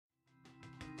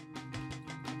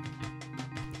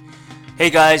Hey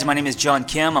guys, my name is John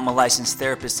Kim. I'm a licensed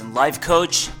therapist and life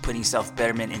coach, putting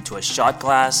self-betterment into a shot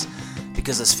glass.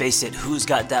 Because let's face it, who's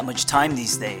got that much time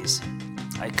these days?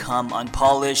 I come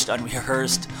unpolished,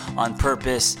 unrehearsed, on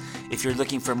purpose. If you're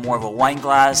looking for more of a wine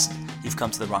glass, you've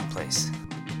come to the wrong place.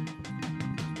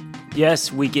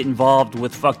 Yes, we get involved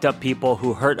with fucked up people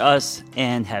who hurt us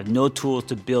and have no tools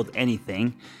to build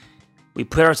anything. We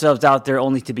put ourselves out there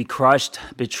only to be crushed,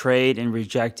 betrayed, and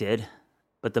rejected.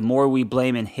 But the more we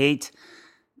blame and hate,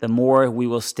 the more we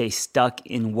will stay stuck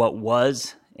in what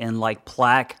was, and like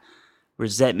plaque,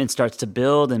 resentment starts to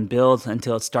build and build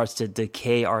until it starts to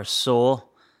decay our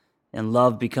soul, and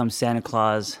love becomes Santa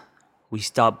Claus. We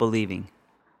stop believing.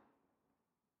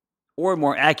 Or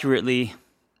more accurately,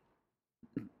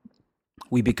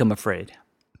 we become afraid.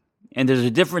 And there's a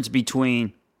difference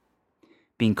between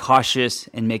being cautious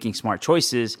and making smart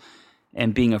choices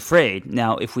and being afraid.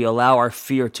 Now, if we allow our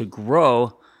fear to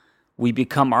grow, we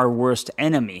become our worst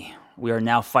enemy. We are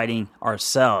now fighting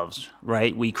ourselves,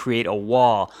 right? We create a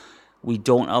wall. We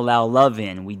don't allow love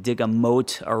in. We dig a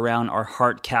moat around our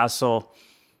heart castle.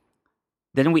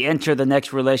 Then we enter the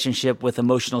next relationship with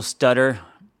emotional stutter.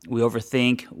 We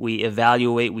overthink, we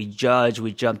evaluate, we judge,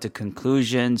 we jump to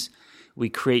conclusions. We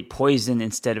create poison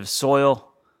instead of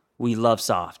soil. We love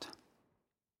soft.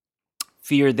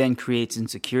 Fear then creates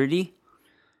insecurity.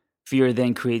 Fear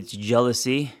then creates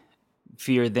jealousy.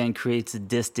 Fear then creates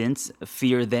distance.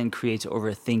 Fear then creates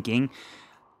overthinking.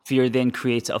 Fear then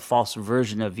creates a false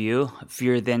version of you.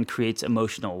 Fear then creates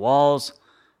emotional walls.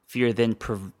 Fear then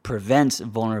prevents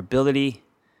vulnerability.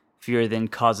 Fear then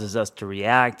causes us to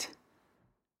react.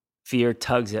 Fear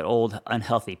tugs at old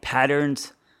unhealthy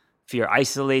patterns. Fear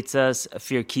isolates us.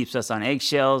 Fear keeps us on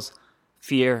eggshells.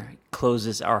 Fear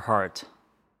closes our heart.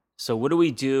 So what do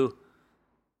we do?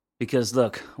 Because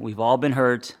look, we've all been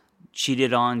hurt,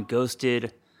 cheated on,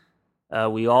 ghosted.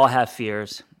 We all have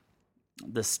fears.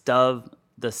 The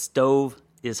stove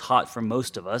is hot for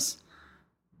most of us.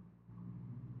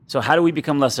 So how do we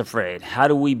become less afraid? How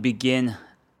do we begin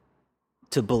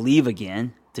to believe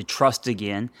again, to trust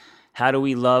again? How do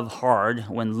we love hard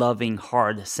when loving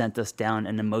hard sent us down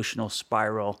an emotional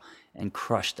spiral and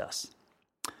crushed us?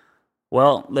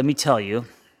 Well, let me tell you,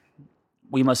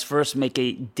 we must first make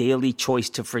a daily choice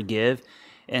to forgive.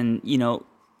 And,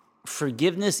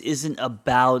 forgiveness isn't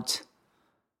about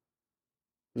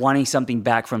wanting something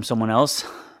back from someone else,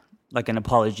 like an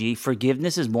apology.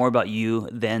 Forgiveness is more about you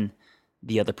than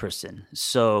the other person.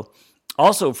 So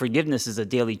also forgiveness is a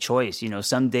daily choice.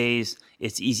 Some days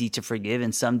it's easy to forgive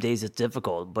and some days it's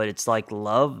difficult, but it's like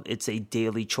love. It's a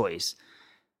daily choice.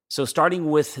 So starting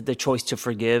with the choice to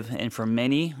forgive, and for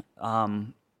many,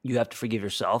 you have to forgive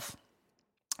yourself,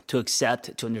 to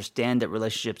accept, to understand that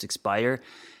relationships expire,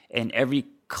 and every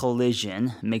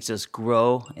collision makes us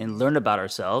grow and learn about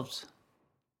ourselves,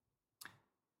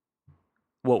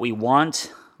 what we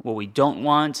want, what we don't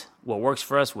want, what works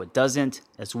for us, what doesn't.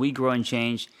 As we grow and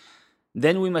change,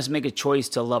 then we must make a choice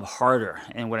to love harder.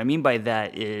 And what I mean by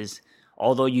that is,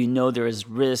 although there is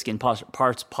risk and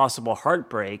possible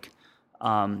heartbreak,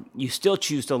 you still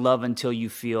choose to love until you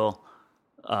feel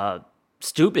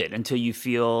stupid, until you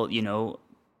feel,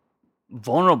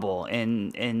 vulnerable,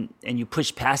 and you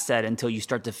push past that until you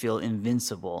start to feel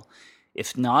invincible.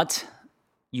 If not,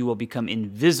 you will become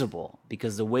invisible,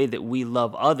 because the way that we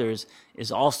love others is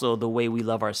also the way we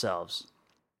love ourselves.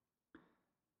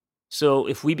 So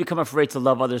if we become afraid to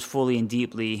love others fully and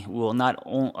deeply, we will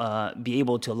not be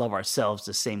able to love ourselves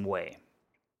the same way.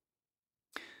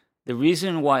 The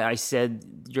reason why I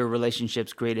said your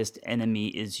relationship's greatest enemy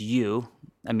is you,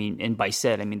 and by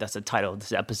said, that's the title of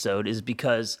this episode, is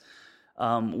because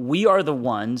we are the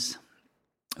ones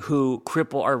who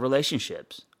cripple our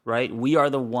relationships, right? We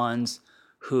are the ones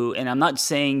who, and I'm not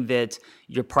saying that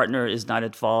your partner is not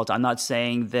at fault. I'm not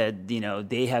saying that,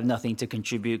 they have nothing to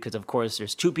contribute, because of course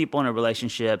there's two people in a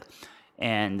relationship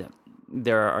and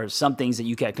there are some things that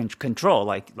you can't control,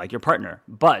 like your partner.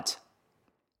 But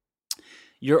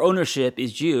your ownership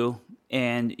is you,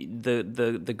 and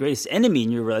the greatest enemy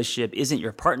in your relationship isn't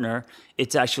your partner.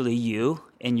 It's actually you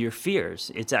and your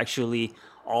fears. It's actually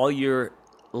all your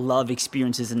love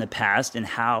experiences in the past and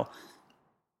how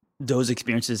those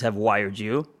experiences have wired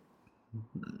you.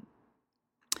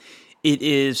 It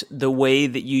is the way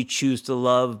that you choose to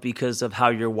love because of how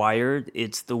you're wired.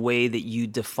 It's the way that you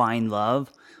define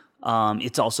love.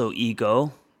 It's also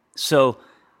ego. So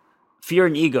fear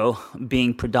and ego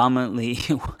being predominantly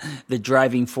the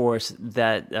driving force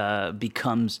that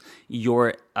becomes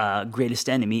your greatest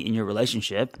enemy in your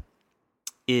relationship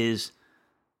is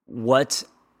what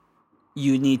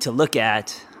you need to look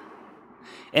at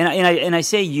And I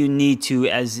say you need to,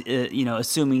 as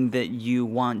assuming that you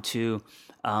want to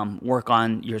work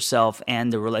on yourself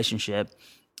and the relationship.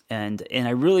 And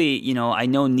I really, I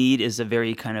know need is a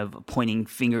very kind of pointing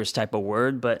fingers type of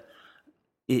word, but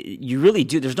you really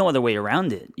do. There's no other way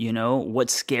around it. What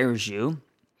scares you,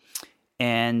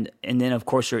 and then of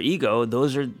course your ego.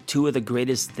 Those are two of the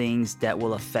greatest things that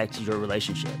will affect your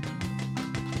relationship.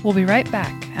 We'll be right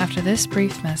back after this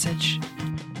brief message.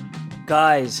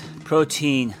 Guys,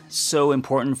 protein, so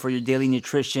important for your daily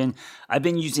nutrition. I've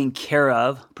been using Care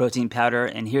of protein powder,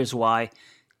 and here's why.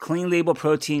 Clean label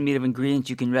protein made of ingredients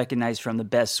you can recognize from the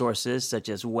best sources, such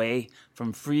as whey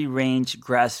from free-range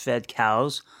grass-fed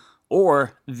cows,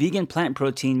 or vegan plant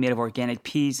protein made of organic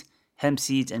peas, hemp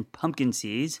seeds, and pumpkin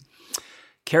seeds.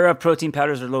 Care of protein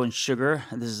powders are low in sugar.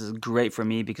 This is great for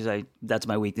me because that's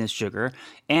my weakness, sugar,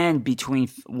 and between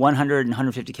 100 and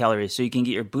 150 calories. So you can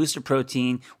get your boost of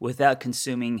protein without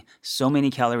consuming so many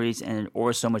calories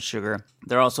or so much sugar.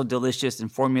 They're also delicious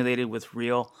and formulated with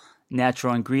real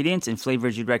natural ingredients and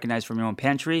flavors you'd recognize from your own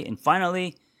pantry. And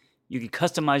finally, you can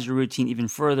customize your routine even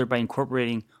further by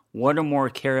incorporating one or more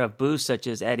Care of boosts, such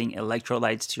as adding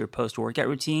electrolytes to your post-workout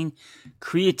routine,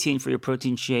 creatine for your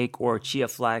protein shake, or chia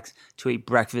flax to a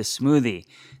breakfast smoothie.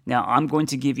 Now, I'm going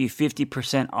to give you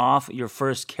 50% off your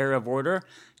first Care of order.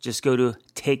 Just go to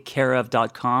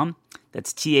takecareof.com.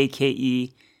 That's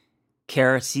TAKE,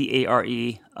 care,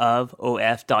 CARE,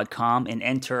 of.com, and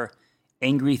enter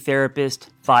Angry Therapist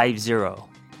 50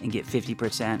 and get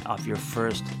 50% off your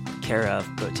first Care of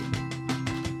protein.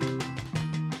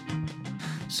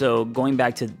 So going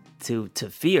back to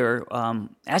fear,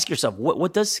 ask yourself,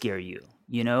 what does scare you?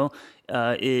 Is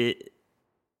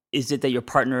it that your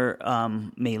partner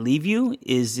may leave you?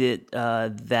 Is it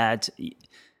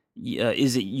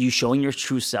is it you showing your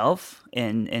true self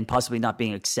and possibly not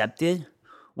being accepted?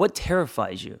 What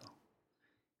terrifies you?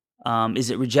 Is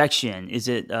it rejection? Is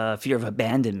it fear of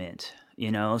abandonment?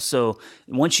 So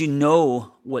once you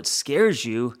know what scares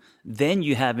you, then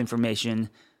you have information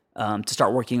to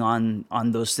start working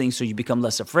on those things so you become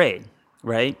less afraid,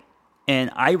 right? And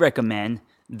I recommend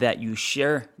that you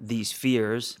share these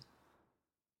fears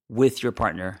with your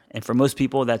partner. And for most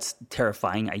people, that's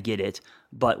terrifying. I get it.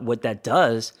 But what that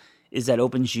does is that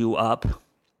opens you up,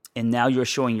 and now you're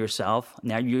showing yourself.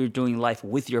 Now you're doing life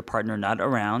with your partner, not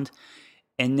around.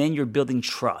 And then you're building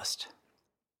trust.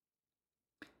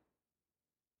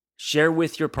 Share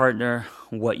with your partner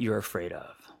what you're afraid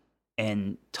of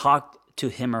and talk to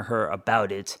him or her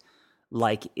about it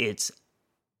like it's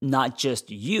not just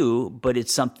you, but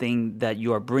it's something that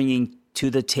you are bringing to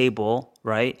the table,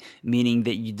 right? Meaning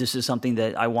that this is something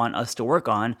that I want us to work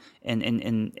on, and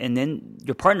then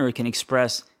your partner can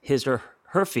express his or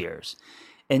her fears.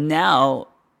 And now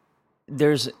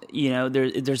there's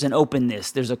an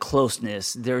openness, there's a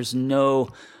closeness, there's no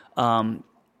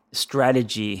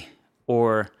strategy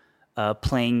or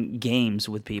playing games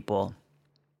with people.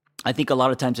 I think a lot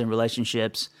of times in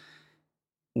relationships,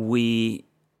 whether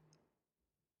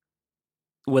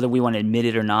we want to admit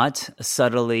it or not,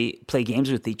 subtly play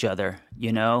games with each other,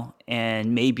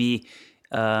 and maybe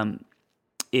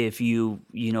if you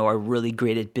are really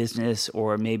great at business,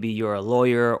 or maybe you're a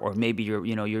lawyer, or maybe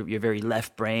you're very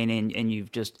left brain and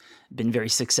you've just been very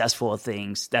successful at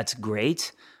things, that's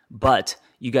great. But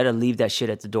you got to leave that shit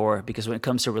at the door, because when it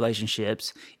comes to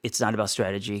relationships, it's not about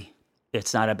strategy.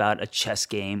 It's not about a chess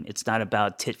game. It's not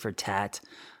about tit for tat.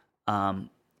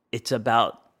 It's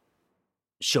about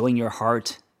showing your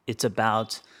heart. It's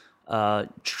about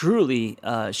truly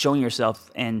showing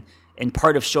yourself. And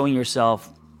part of showing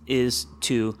yourself is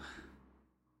to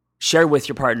share with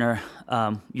your partner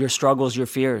your struggles, your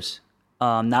fears,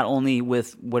 not only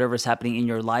with whatever's happening in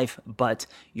your life, but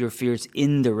your fears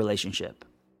in the relationship.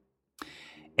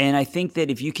 And I think that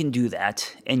if you can do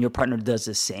that and your partner does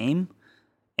the same,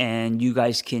 and you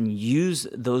guys can use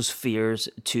those fears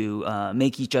to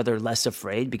make each other less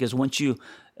afraid, because once you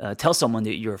tell someone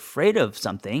that you're afraid of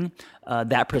something,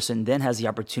 that person then has the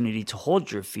opportunity to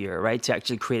hold your fear, right? To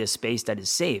actually create a space that is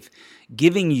safe,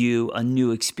 giving you a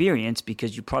new experience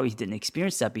because you probably didn't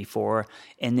experience that before,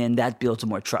 and then that builds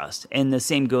more trust. And the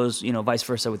same goes, vice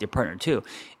versa with your partner too.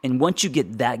 And once you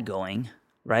get that going,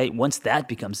 right? Once that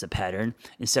becomes the pattern,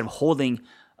 instead of holding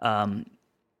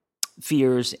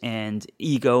fears and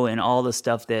ego and all the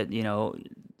stuff that,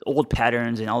 old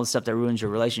patterns and all the stuff that ruins your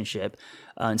relationship,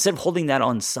 instead of holding that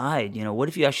on side, what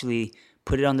if you actually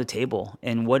put it on the table?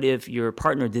 And what if your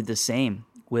partner did the same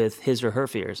with his or her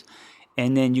fears?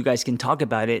 And then you guys can talk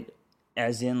about it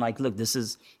as in like, look, this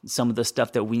is some of the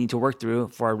stuff that we need to work through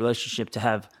for our relationship to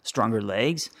have stronger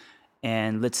legs,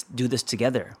 and let's do this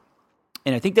together.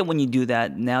 And I think that when you do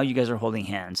that, now you guys are holding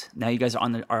hands. Now you guys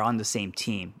are on the same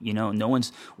team. No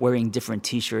one's wearing different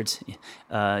T-shirts.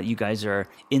 You guys are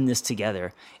in this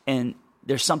together, and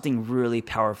there's something really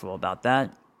powerful about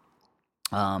that.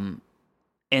 And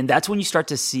that's when you start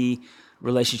to see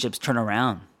relationships turn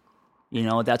around.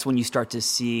 That's when you start to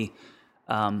see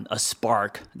a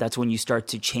spark. That's when you start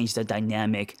to change the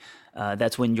dynamic.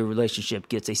 That's when your relationship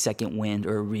gets a second wind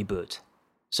or a reboot.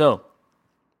 So,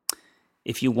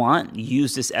 if you want,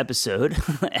 use this episode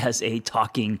as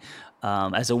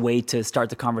as a way to start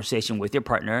the conversation with your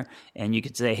partner. And you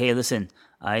could say, hey, listen,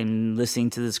 I'm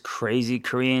listening to this crazy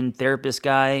Korean therapist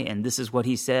guy, and this is what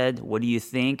he said. What do you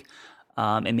think?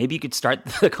 And maybe you could start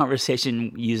the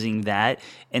conversation using that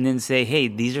and then say, hey,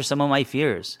 these are some of my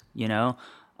fears,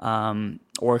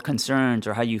 or concerns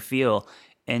or how you feel.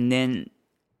 And then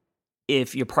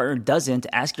if your partner doesn't,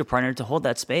 ask your partner to hold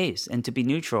that space and to be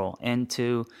neutral and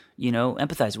to,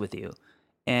 empathize with you.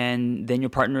 And then your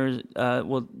partner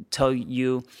will tell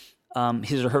you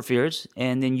his or her fears,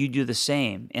 and then you do the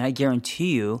same. And I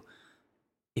guarantee you,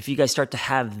 if you guys start to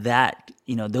have that,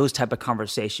 those type of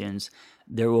conversations,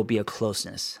 there will be a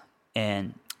closeness.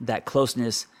 And that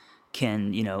closeness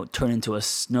can, turn into a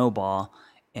snowball.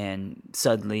 And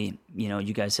suddenly,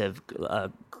 you guys have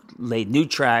laid new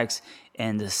tracks,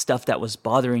 and the stuff that was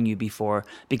bothering you before,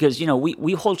 because,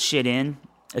 we hold shit in,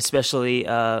 especially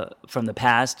from the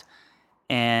past,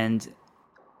 and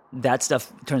that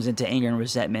stuff turns into anger and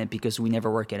resentment because we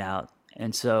never work it out.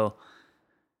 And so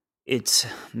it's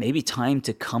maybe time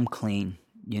to come clean,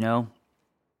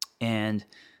 and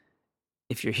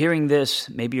if you're hearing this,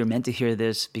 maybe you're meant to hear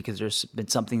this because there's been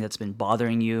something that's been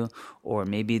bothering you, or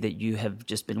maybe that you have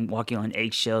just been walking on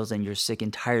eggshells and you're sick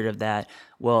and tired of that.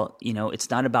 Well, it's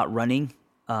not about running.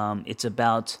 It's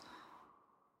about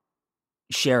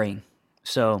sharing.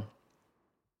 So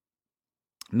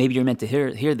maybe you're meant to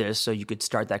hear this so you could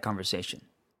start that conversation.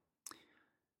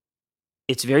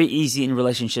 It's very easy in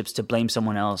relationships to blame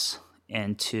someone else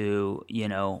and to,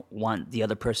 want the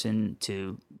other person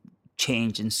to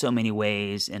change in so many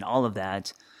ways and all of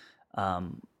that.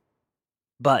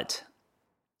 But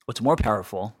what's more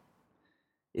powerful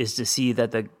is to see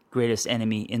that the greatest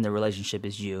enemy in the relationship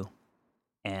is you.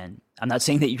 And I'm not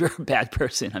saying that you're a bad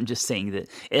person. I'm just saying that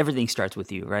everything starts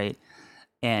with you, right?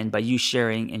 And by you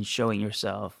sharing and showing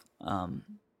yourself and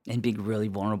being really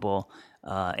vulnerable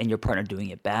and your partner doing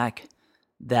it back,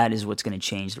 that is what's going to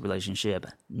change the relationship,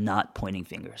 not pointing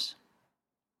fingers.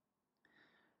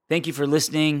 Thank you for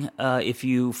listening. If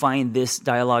you find this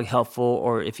dialogue helpful,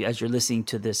 or if as you're listening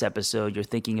to this episode, you're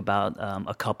thinking about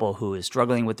a couple who is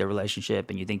struggling with their relationship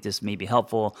and you think this may be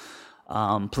helpful,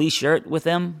 please share it with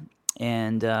them.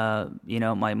 And,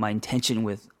 my intention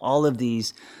with all of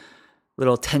these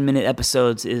little 10-minute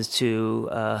episodes is to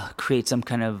create some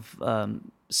kind of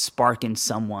spark in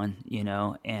someone,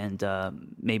 and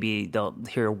maybe they'll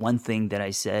hear one thing that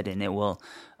I said and it will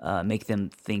make them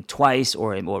think twice,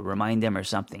 or it will remind them or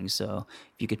something. So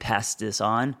if you could pass this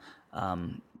on,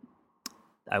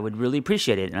 I would really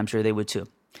appreciate it, and I'm sure they would too.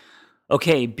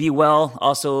 Okay, be well.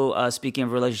 Also, speaking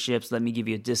of relationships, let me give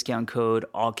you a discount code,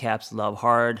 all caps, love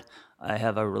hard. I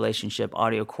have a relationship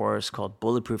audio course called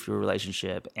Bulletproof Your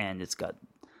Relationship, and it's got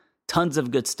tons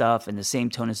of good stuff in the same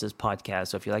tone as this podcast.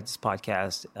 So if you like this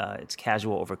podcast, it's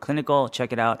casual over clinical.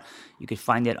 Check it out. You can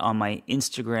find it on my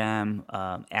Instagram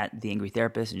at The Angry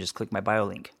Therapist, and just click my bio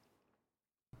link.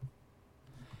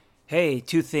 Hey,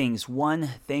 two things. One,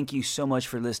 thank you so much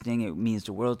for listening. It means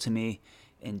the world to me.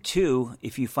 And two,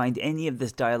 if you find any of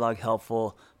this dialogue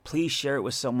helpful, please share it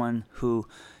with someone who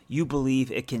you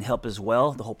believe it can help as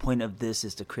well. The whole point of this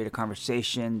is to create a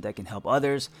conversation that can help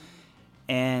others.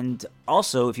 And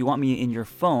also, if you want me in your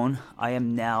phone, I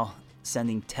am now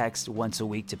sending text once a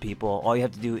week to people. All you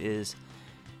have to do is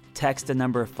text the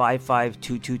number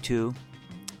 55222,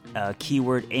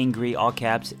 keyword angry, all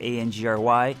caps,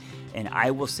 ANGRY, and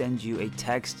I will send you a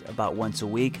text about once a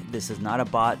week. This is not a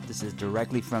bot. This is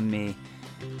directly from me.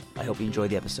 I hope you enjoy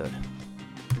the episode.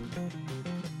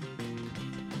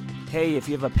 Hey, if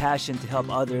you have a passion to help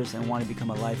others and want to become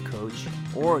a life coach,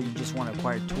 or you just want to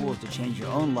acquire tools to change your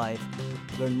own life,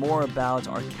 learn more about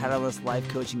our Catalyst Life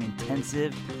Coaching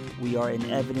Intensive. We are an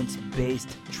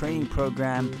evidence-based training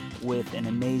program with an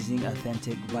amazing,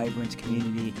 authentic, vibrant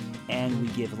community, and we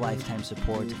give lifetime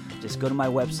support. Just go to my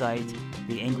website,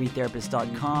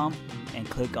 theangrytherapist.com, and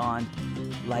click on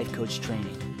Life Coach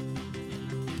Training.